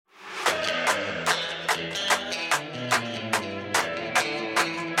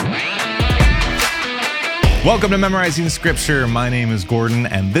Welcome to Memorizing Scripture. My name is Gordon,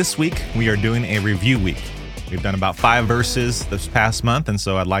 and this week we are doing a review week. We've done about 5 verses this past month, and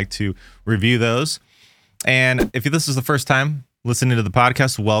so I'd like to review those. And if this is the first time listening to the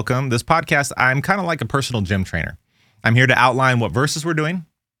podcast, welcome. This podcast, I'm kind of like a personal gym trainer. I'm here to outline what verses we're doing,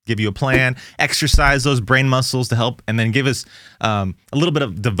 give you a plan, exercise those brain muscles to help, and then give us a little bit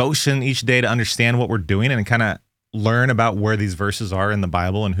of devotion each day to understand what we're doing and kind of learn about where these verses are in the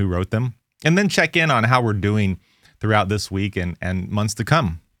Bible and who wrote them. And then check in on how we're doing throughout this week and months to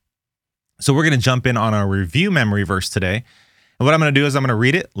come. So we're going to jump in on our review memory verse today. And what I'm going to do is I'm going to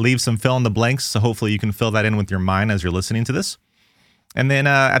read it, leave some fill in the blanks, so hopefully you can fill that in with your mind as you're listening to this. And then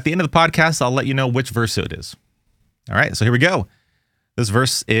at the end of the podcast, I'll let you know which verse it is. All right, so here we go. This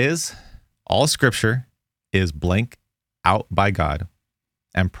verse is, all scripture is blank out by God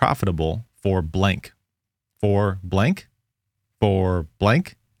and profitable for blank, for blank, for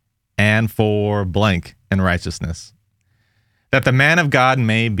blank, and for blank in righteousness, that the man of God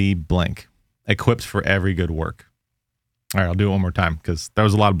may be blank, equipped for every good work. All right, I'll do it one more time because there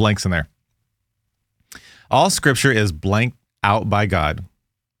was a lot of blanks in there. All scripture is blank out by God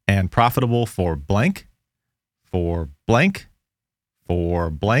and profitable for blank, for blank, for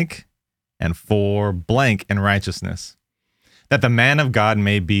blank, and for blank in righteousness, that the man of God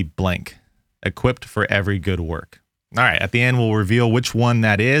may be blank, equipped for every good work. All right, at the end, we'll reveal which one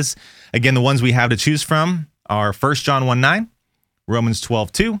that is. Again, the ones we have to choose from are 1 John 1:9, Romans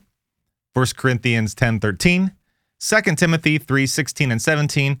 12:2, 1 Corinthians 10:13, 2 Timothy 3:16 and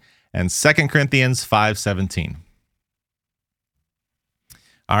 17, and 2 Corinthians 5:17.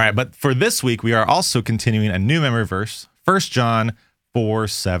 All right, but for this week, we are also continuing a new memory verse, 1 John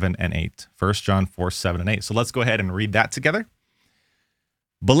 4:7 and 8. 1 John 4:7 and 8. So let's go ahead and read that together.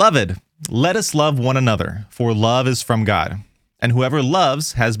 Beloved, let us love one another, for love is from God, and whoever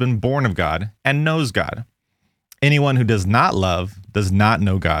loves has been born of God and knows God. Anyone who does not love does not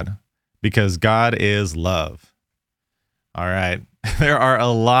know God, because God is love. All right, there are a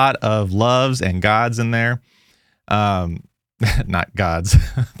lot of loves and gods in there. Not gods,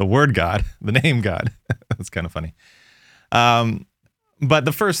 the word God, the name God. That's kind of funny. But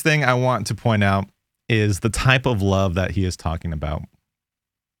the first thing I want to point out is the type of love that he is talking about.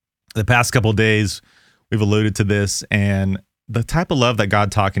 The past couple of days, we've alluded to this, and the type of love that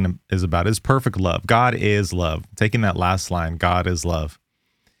God talking is about is perfect love. God is love. Taking that last line, God is love.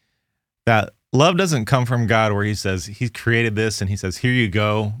 That love doesn't come from God where he says he created this and he says, here you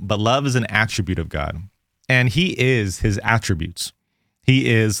go. But love is an attribute of God, and he is his attributes. He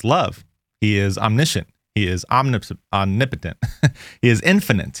is love. He is omniscient. He is omnipotent. He is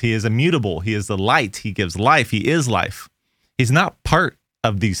infinite. He is immutable. He is the light. He gives life. He is life. He's not part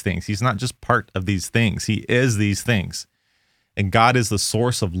of these things. He's not just part of these things. He is these things. And God is the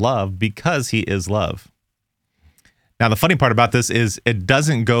source of love because he is love. Now, the funny part about this is it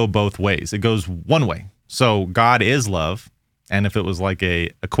doesn't go both ways. It goes one way. So God is love. And if it was like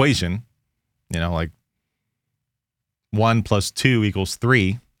a equation, like 1 + 2 =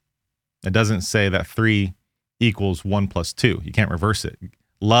 3, it doesn't say that 3 = 1 + 2. You can't reverse it.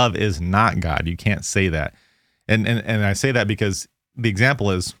 Love is not God. You can't say that. And I say that because the example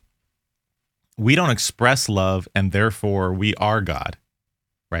is we don't express love and therefore we are God,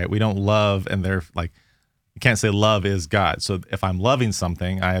 right? We don't love and you can't say love is God. So if I'm loving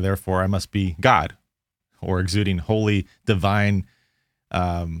something, I must be God or exuding holy, divine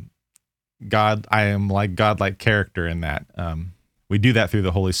God. I am like God-like character in that. We do that through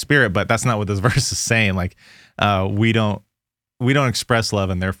the Holy Spirit, but that's not what this verse is saying. We don't express love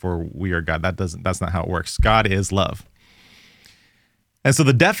and therefore we are God. That's not how it works. God is love. And so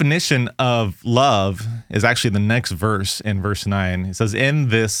the definition of love is actually the next verse in verse 9. It says, in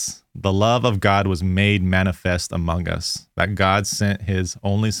this, the love of God was made manifest among us, that God sent his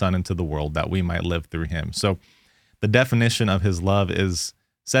only son into the world that we might live through him. So the definition of his love is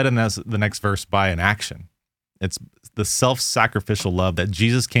said in the next verse by an action. It's the self-sacrificial love that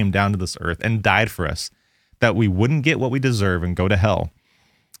Jesus came down to this earth and died for us, that we wouldn't get what we deserve and go to hell,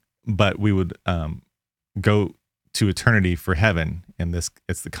 but we would go to eternity for heaven. And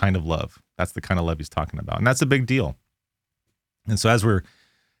it's the kind of love. That's the kind of love he's talking about. And that's a big deal. And so as we're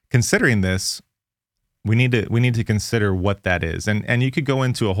considering this, we need to consider what that is. And you could go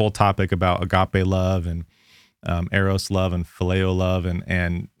into a whole topic about agape love and eros love and phileo love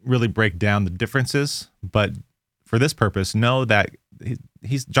and really break down the differences. But for this purpose, know that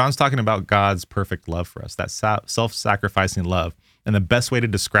John's talking about God's perfect love for us, that self-sacrificing love. And the best way to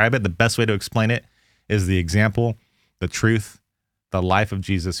describe it, the best way to explain it is the example, the truth, the life of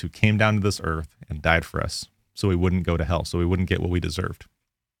Jesus who came down to this earth and died for us so we wouldn't go to hell, so we wouldn't get what we deserved.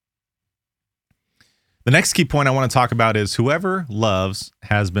 The The next key point I want to talk about is whoever loves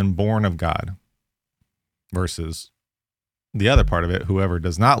has been born of God versus the other part of it, whoever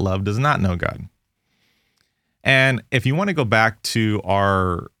does not love does not know God. And if you want to go back to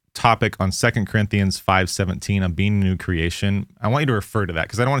our topic on 2 Corinthians 5:17 of being a new creation, I want you to refer to that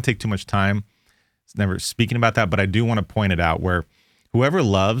because I don't want to take too much time. It's never speaking about that, but I do want to point it out where whoever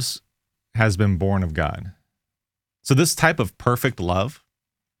loves has been born of God. So this type of perfect love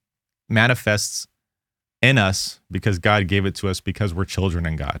manifests in us because God gave it to us because we're children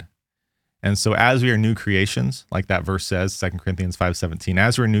in God. And so as we are new creations, like that verse says, 2 Corinthians 5:17,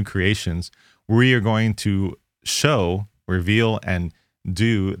 as we're new creations, we are going to show, reveal, and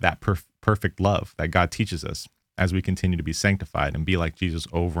do that perfect love that God teaches us as we continue to be sanctified and be like Jesus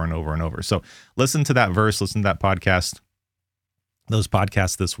over and over and over. So listen to that verse, listen to that podcast, those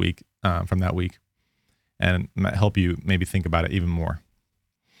podcasts this week, from that week, and help you maybe think about it even more.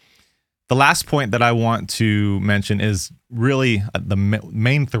 The last point that I want to mention is really the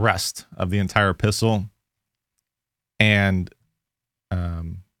main thrust of the entire epistle and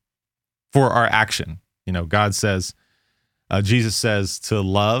for our action. You know, God says, Jesus says to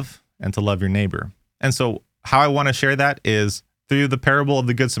love and to love your neighbor. And so how I want to share that is through the parable of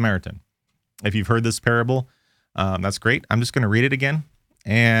the Good Samaritan. If you've heard this parable, that's great. I'm just going to read it again.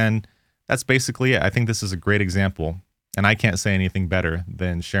 And that's basically it. I think this is a great example. And I can't say anything better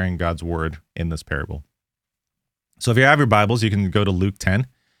than sharing God's word in this parable. So if you have your Bibles, you can go to Luke 10,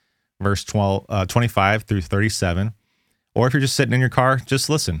 verse 25 through 37. Or if you're just sitting in your car, just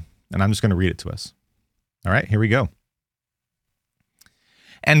listen. And I'm just going to read it to us. All right, here we go.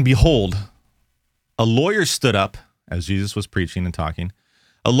 And behold, a lawyer stood up, as Jesus was preaching and talking.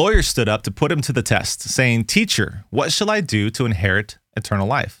 A lawyer stood up to put him to the test, saying, "Teacher, what shall I do to inherit eternal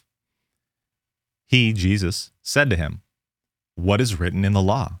life?" He, Jesus, said to him, "What is written in the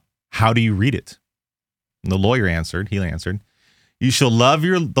law? How do you read it?" And the lawyer answered, "You shall love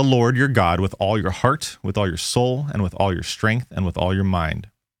the Lord your God with all your heart, with all your soul, and with all your strength, and with all your mind,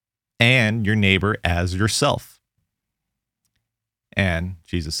 and your neighbor as yourself." And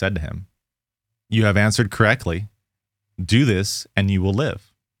Jesus said to him, "You have answered correctly. Do this, and you will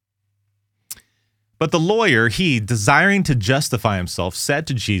live." But the lawyer, he, desiring to justify himself, said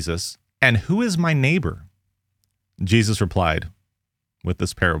to Jesus, "And who is my neighbor?" Jesus replied with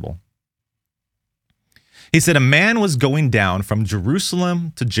this parable. He said, "A man was going down from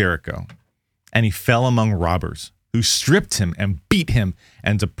Jerusalem to Jericho, and he fell among robbers, who stripped him and beat him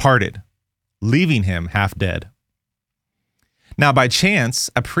and departed, leaving him half dead. Now by chance,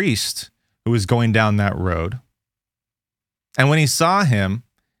 a priest who was going down that road, and when he saw him,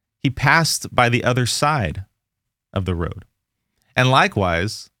 he passed by the other side of the road. And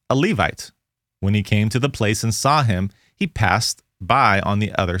likewise, a Levite, when he came to the place and saw him, he passed by on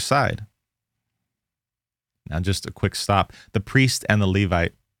the other side." Now, just a quick stop. The priest and the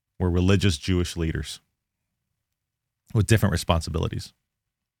Levite were religious Jewish leaders with different responsibilities.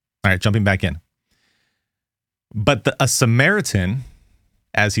 All right, jumping back in. But a Samaritan,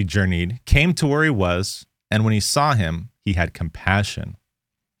 as he journeyed, came to where he was, and when he saw him, he had compassion.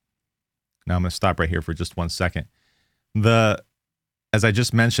 Now, I'm going to stop right here for just 1 second. As I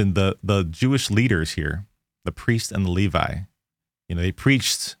just mentioned, the Jewish leaders here, the priest and the Levi, they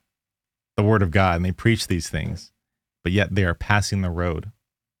preached the word of God and they preached these things, but yet they are passing the road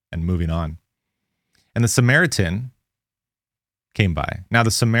and moving on. And the Samaritan came by. Now, the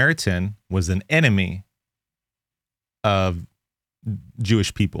Samaritan was an enemy of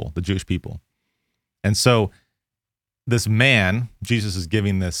Jewish people, the Jewish people. And so this man, Jesus is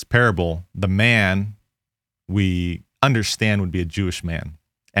giving this parable, the man we understand would be a Jewish man.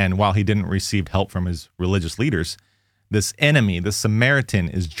 And while he didn't receive help from his religious leaders, this enemy, the Samaritan,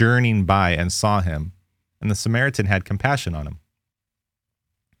 is journeying by and saw him. And the Samaritan had compassion on him.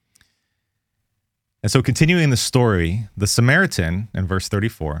 And so continuing the story, the Samaritan, in verse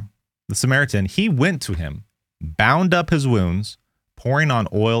 34, the Samaritan, he went to him, bound up his wounds, pouring on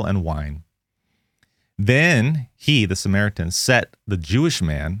oil and wine. Then he, the Samaritan, set the Jewish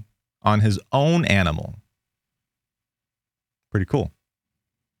man on his own animal. Pretty cool.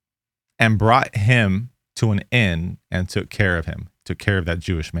 And brought him to an inn and took care of him, took care of that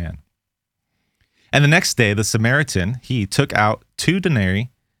Jewish man. And the next day, the Samaritan, he took out 2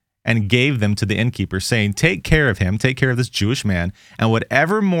 denarii and gave them to the innkeeper, saying, "Take care of him, take care of this Jewish man, and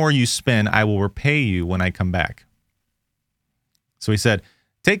whatever more you spend, I will repay you when I come back." So he said,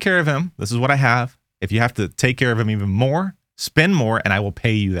 "Take care of him. This is what I have. If you have to take care of him even more, spend more, and I will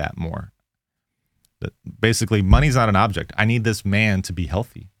pay you that more." Basically, money's not an object. I need this man to be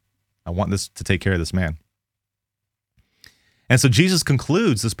healthy. I want this to take care of this man. And so Jesus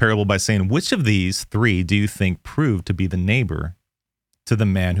concludes this parable by saying, which of these three do you think proved to be the neighbor to the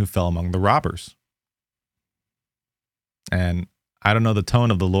man who fell among the robbers? And I don't know the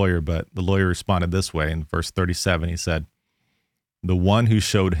tone of the lawyer, but the lawyer responded this way in verse 37. He said, the one who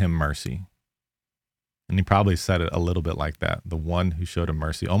showed him mercy. And he probably said it a little bit like that. The one who showed him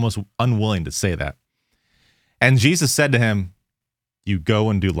mercy, almost unwilling to say that. And Jesus said to him, you go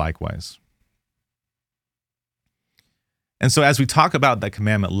and do likewise. And so as we talk about that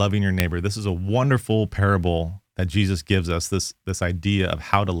commandment, loving your neighbor, this is a wonderful parable that Jesus gives us, this idea of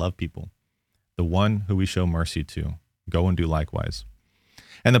how to love people. The one who we show mercy to, go and do likewise.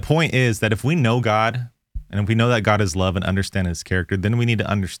 And the point is that if we know God, and if we know that God is love and understand his character, then we need to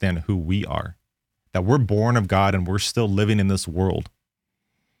understand who we are, that we're born of God and we're still living in this world.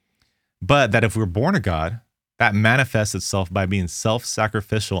 But that if we're born of God, that manifests itself by being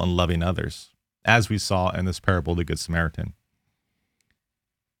self-sacrificial and loving others, as we saw in this parable of the Good Samaritan.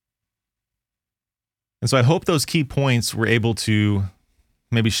 And so I hope those key points were able to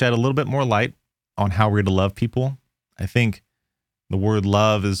maybe shed a little bit more light on how we're to love people. I think the word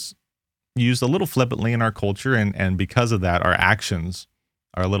love is used a little flippantly in our culture, and because of that, our actions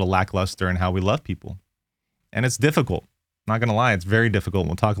are a little lackluster in how we love people. And it's difficult. I'm not going to lie, it's very difficult.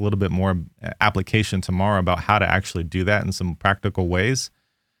 We'll talk a little bit more application tomorrow about how to actually do that in some practical ways.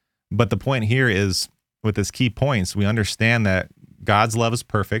 But the point here is, with this key points, we understand that God's love is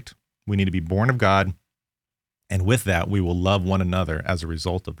perfect. We need to be born of God. And with that, we will love one another as a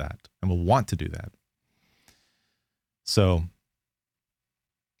result of that. And we'll want to do that. So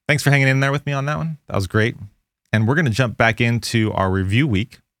thanks for hanging in there with me on that one. That was great. And we're going to jump back into our review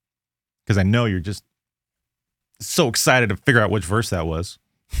week, because I know you're just so excited to figure out which verse that was.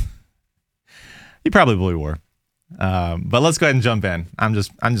 You probably were. But let's go ahead and jump in. I'm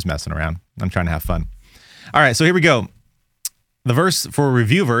just messing around. I'm trying to have fun. All right, so here we go. The verse for a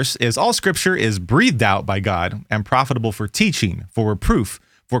review verse is, all scripture is breathed out by God and profitable for teaching, for reproof,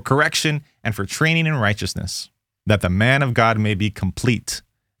 for correction, and for training in righteousness, that the man of God may be complete,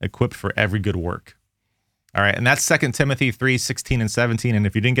 equipped for every good work. All right, and that's 2 Timothy 3:16 and 17. And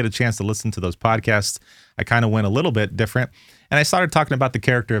if you didn't get a chance to listen to those podcasts, I kind of went a little bit different. And I started talking about the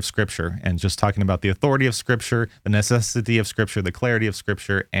character of Scripture and just talking about the authority of Scripture, the necessity of Scripture, the clarity of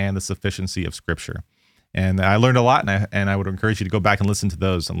Scripture, and the sufficiency of Scripture. And I learned a lot, and I would encourage you to go back and listen to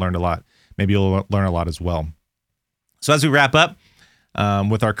those and learn a lot. Maybe you'll learn a lot as well. So as we wrap up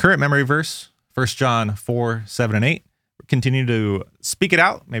with our current memory verse, 1 John 4:7 and 8, continue to speak it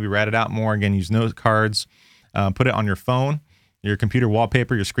out, maybe write it out more. Again, use note cards, put it on your phone, your computer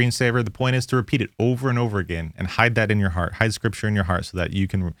wallpaper, your screensaver. The point is to repeat it over and over again and hide that in your heart. Hide Scripture in your heart so that you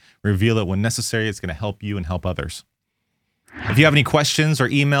can reveal it when necessary. It's going to help you and help others. If you have any questions or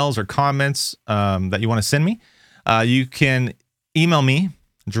emails or comments that you want to send me, you can email me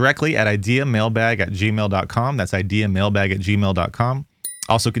directly at ideamailbag@gmail.com. That's ideamailbag@gmail.com.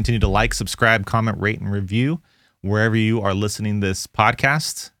 Also continue to like, subscribe, comment, rate, and review wherever you are listening to this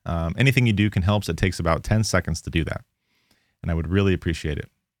podcast. Anything you do can help. So it takes about 10 seconds to do that. And I would really appreciate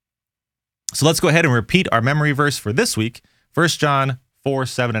it. So let's go ahead and repeat our memory verse for this week, 1 John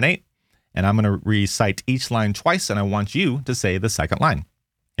 4:7 and 8. And I'm going to recite each line twice, and I want you to say the second line.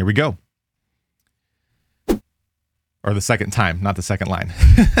 Here we go. Or the second time, not the second line.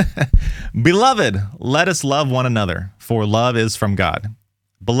 Beloved, let us love one another, for love is from God.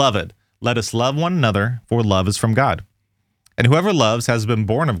 Beloved, let us love one another, for love is from God. And whoever loves has been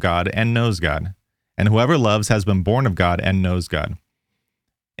born of God and knows God. And whoever loves has been born of God and knows God.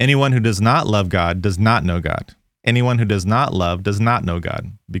 Anyone who does not love God does not know God. Anyone who does not love does not know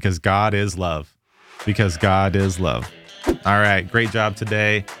God, because God is love. Because God is love. All right, great job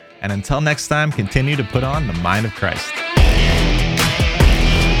today. And until next time, continue to put on the mind of Christ.